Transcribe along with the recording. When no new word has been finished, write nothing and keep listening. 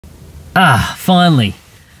Finally.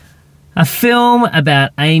 A film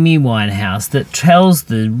about Amy Winehouse that tells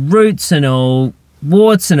the roots and all,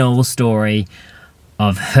 warts and all story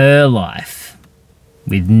of her life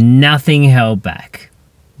with nothing held back.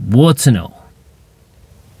 Warts and all.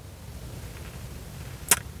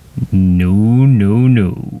 No, no,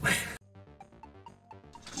 no.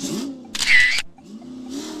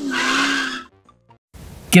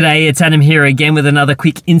 G'day, it's Adam here again with another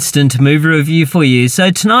quick instant movie review for you.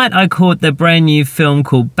 So tonight I caught the brand new film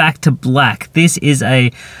called Back to Black. This is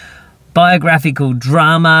a biographical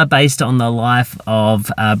drama based on the life of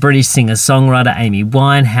British singer-songwriter Amy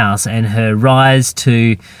Winehouse and her rise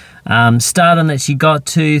to stardom that she got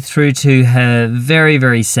to through to her very,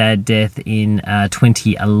 very sad death in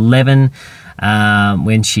 2011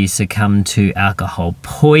 when she succumbed to alcohol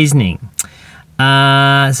poisoning.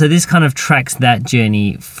 So this kind of tracks that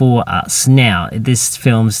journey for us. Now, this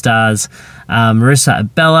film stars Marissa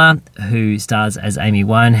Abela, who stars as Amy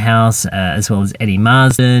Winehouse, as well as Eddie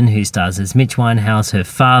Marsden, who stars as Mitch Winehouse, her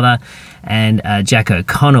father, and Jack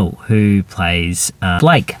O'Connell, who plays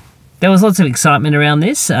Blake. There was lots of excitement around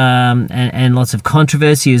this and lots of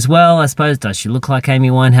controversy as well, I suppose. Does she look like Amy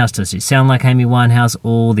Winehouse? Does she sound like Amy Winehouse?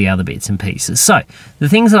 All the other bits and pieces. So the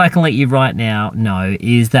things that I can let you right now know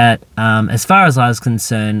is that as far as I was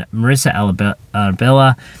concerned, Marissa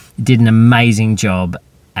Abela did an amazing job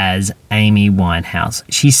as Amy Winehouse.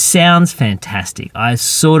 She sounds fantastic. I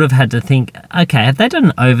sort of had to think, okay, have they done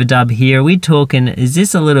an overdub here? Are we talking, is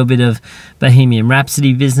this a little bit of Bohemian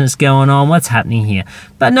Rhapsody business going on? What's happening here?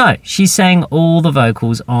 But no, she sang all the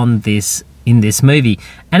vocals on this in this movie,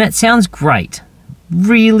 and it sounds great.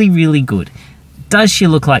 Really, really good. Does she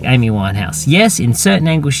look like Amy Winehouse? Yes, in certain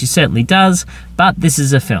angles she certainly does, but this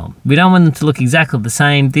is a film. We don't want them to look exactly the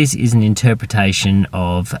same. This is an interpretation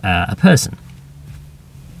of a person.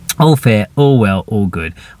 All fair, all well, all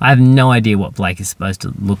good. I have no idea what Blake is supposed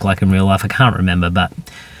to look like in real life. I can't remember, but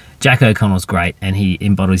Jack O'Connell's great and he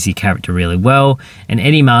embodies his character really well. And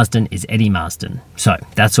Eddie Marsden is Eddie Marsden. So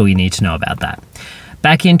that's all you need to know about that.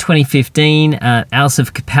 Back in 2015,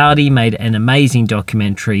 Alsif Capaldi made an amazing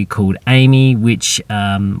documentary called Amy, which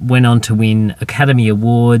went on to win Academy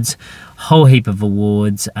Awards, whole heap of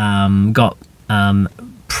awards, got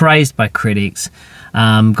praised by critics,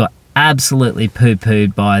 got absolutely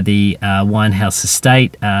poo-pooed by the Winehouse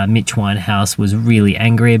estate. Mitch Winehouse was really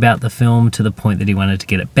angry about the film to the point that he wanted to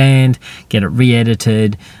get it banned, get it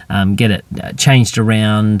re-edited, get it changed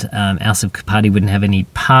around. Alsif Capaldi wouldn't have any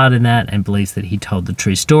part in that and believes that he told the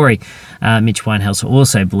true story. Mitch Winehouse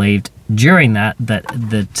also believed during that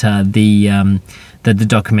the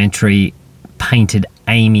documentary painted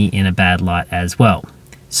Amy in a bad light as well.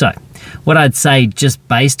 So what I'd say just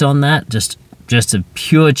based on that, just a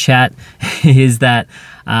pure chat, is that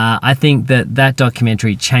I think that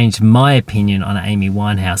documentary changed my opinion on Amy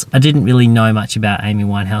Winehouse. I didn't really know much about Amy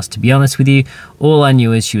Winehouse, to be honest with you. All I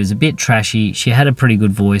knew is she was a bit trashy. She had a pretty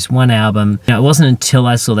good voice, one album. Now, it wasn't until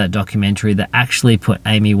I saw that documentary that actually put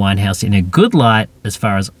Amy Winehouse in a good light as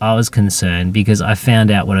far as I was concerned, because I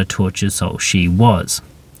found out what a tortured soul she was.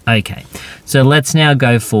 Okay, so let's now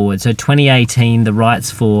go forward. So 2018, the rights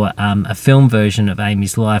for a film version of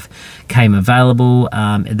Amy's life came available.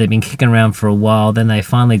 They've been kicking around for a while. Then they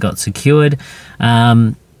finally got secured.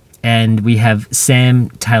 And we have Sam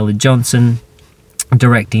Taylor-Johnson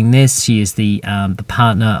directing this. She is the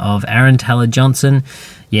partner of Aaron Taylor-Johnson.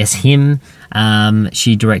 Yes, him.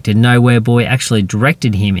 She directed Nowhere Boy, actually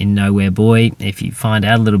directed him in Nowhere Boy. If you find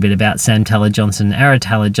out a little bit about Sam Taylor-Johnson, Aaron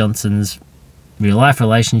Taylor-Johnson's real life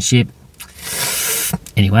relationship.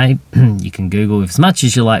 Anyway, you can Google as much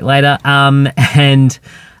as you like later. And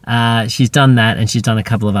she's done that, and she's done a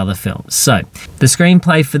couple of other films. So the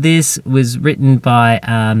screenplay for this was written by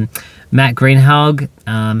Matt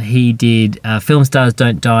Greenhalgh. He did Film Stars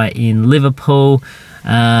Don't Die in Liverpool,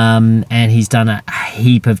 and he's done a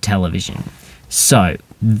heap of television. So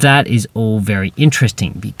that is all very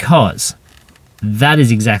interesting, because that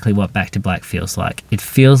is exactly what Back to Black feels like. It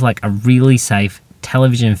feels like a really safe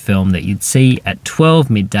television film that you'd see at 12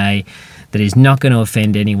 midday, that is not going to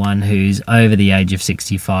offend anyone who's over the age of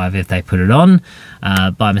 65 if they put it on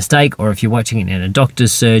by mistake, or if you're watching it in a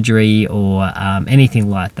doctor's surgery or anything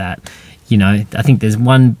like that. You know, I think there's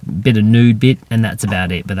one bit of nude bit and that's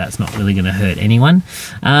about it, but that's not really going to hurt anyone.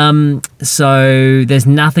 So there's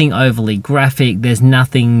nothing overly graphic. There's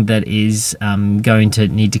nothing that is going to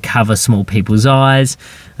need to cover small people's eyes,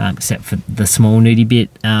 except for the small nudie bit.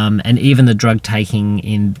 And even the drug taking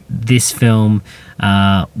in this film,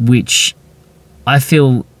 which I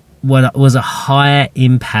feel what was a higher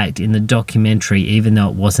impact in the documentary, even though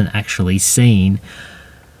it wasn't actually seen.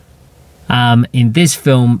 in this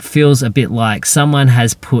film feels a bit like someone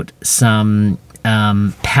has put some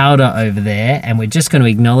powder over there and we're just going to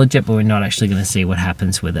acknowledge it, but we're not actually going to see what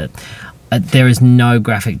happens with it. There is no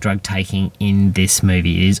graphic drug taking in this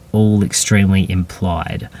movie. It is all extremely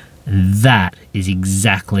implied. That is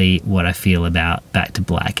exactly what I feel about Back to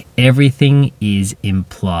Black. Everything is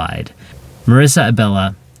implied. Marissa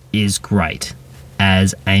Abela is great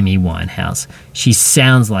as Amy Winehouse. She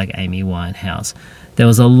sounds like Amy Winehouse. There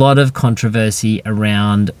was a lot of controversy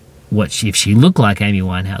around if she looked like Amy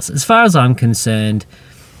Winehouse. As far as I'm concerned,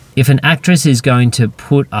 if an actress is going to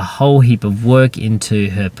put a whole heap of work into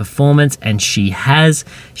her performance, and she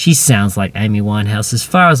sounds like Amy Winehouse. As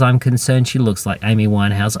far as I'm concerned, she looks like Amy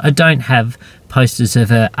Winehouse. I don't have posters of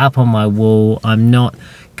her up on my wall. I'm not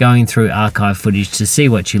going through archive footage to see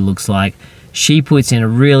what she looks like. She puts in a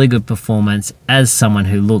really good performance as someone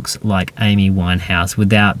who looks like Amy Winehouse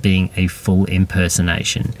without being a full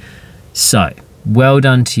impersonation. So, well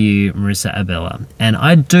done to you, Marissa Abela. And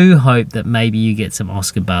I do hope that maybe you get some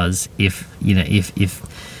Oscar buzz if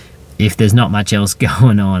there's not much else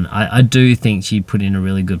going on. I do think she put in a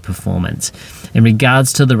really good performance. In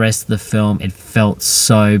regards to the rest of the film, it felt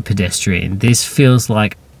so pedestrian. This feels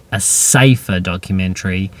like a safer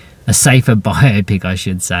documentary, a safer biopic, I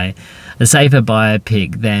should say. A safer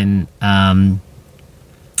biopic than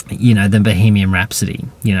than Bohemian Rhapsody,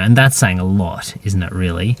 and that's saying a lot, isn't it,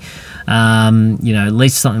 really? At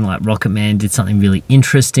least something like Rocket Man did something really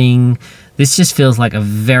interesting. This just feels like a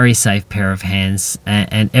very safe pair of hands,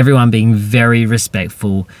 and everyone being very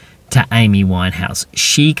respectful to Amy Winehouse.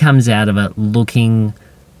 She comes out of it looking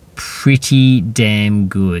pretty damn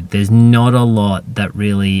good. There's not a lot that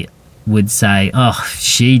really would say, oh,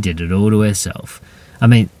 she did it all to herself. I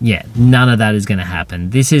mean, yeah, none of that is going to happen.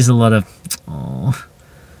 This is a lot of, oh,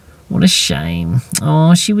 what a shame.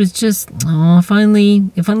 Oh, she was just, oh, if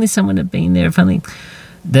only someone had been there, if only.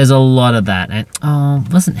 There's a lot of that. And, oh,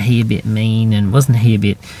 wasn't he a bit mean? And wasn't he a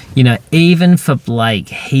bit, even for Blake,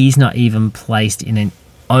 he's not even placed in an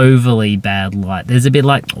overly bad light. There's a bit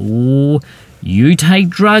like, oh, you take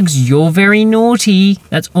drugs, you're very naughty.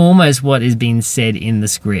 That's almost what is being said in the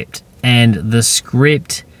script. And the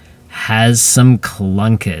script has some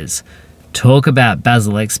clunkers. Talk about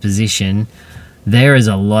Basil exposition. There is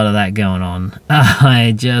a lot of that going on.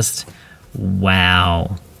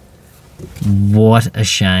 Wow. What a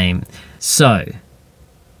shame. So,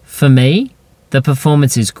 for me, the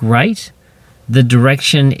performance is great. The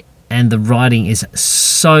direction and the writing is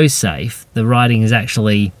so safe. The writing is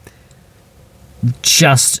actually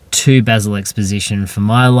just too Basil exposition for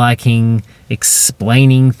my liking,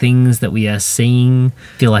 explaining things that we are seeing.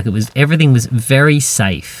 I feel like everything was very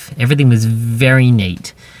safe. Everything was very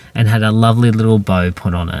neat and had a lovely little bow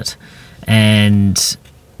put on it. And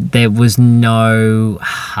there was no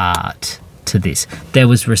heart to this. There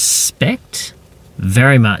was respect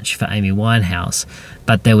very much for Amy Winehouse,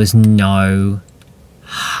 but there was no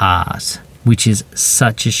heart, which is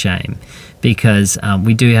such a shame, because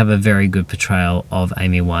we do have a very good portrayal of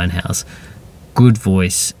Amy Winehouse. Good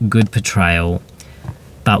voice, good portrayal,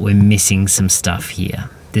 but we're missing some stuff here.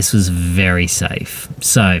 This was very safe.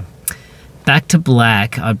 So, Back to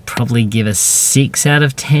Black, I'd probably give a 6 out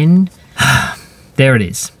of 10. There it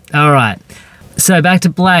is. All right. So, Back to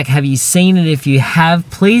Black, have you seen it? If you have,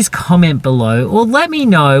 please comment below or let me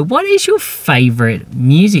know, what is your favourite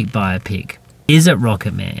music biopic? Is it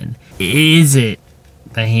Rocket Man? Is it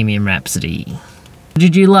Bohemian Rhapsody?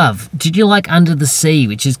 Did you like Under the Sea,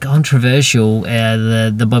 which is controversial,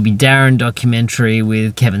 the Bobby Darin documentary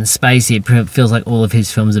with Kevin Spacey? It feels like all of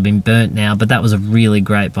his films have been burnt now, but that was a really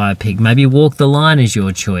great biopic. Maybe Walk the Line is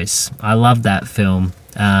your choice. I love that film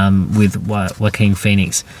with Joaquin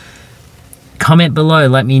Phoenix. Comment below,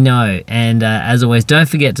 let me know. And as always, don't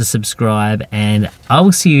forget to subscribe, and I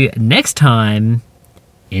will see you next time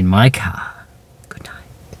in my car.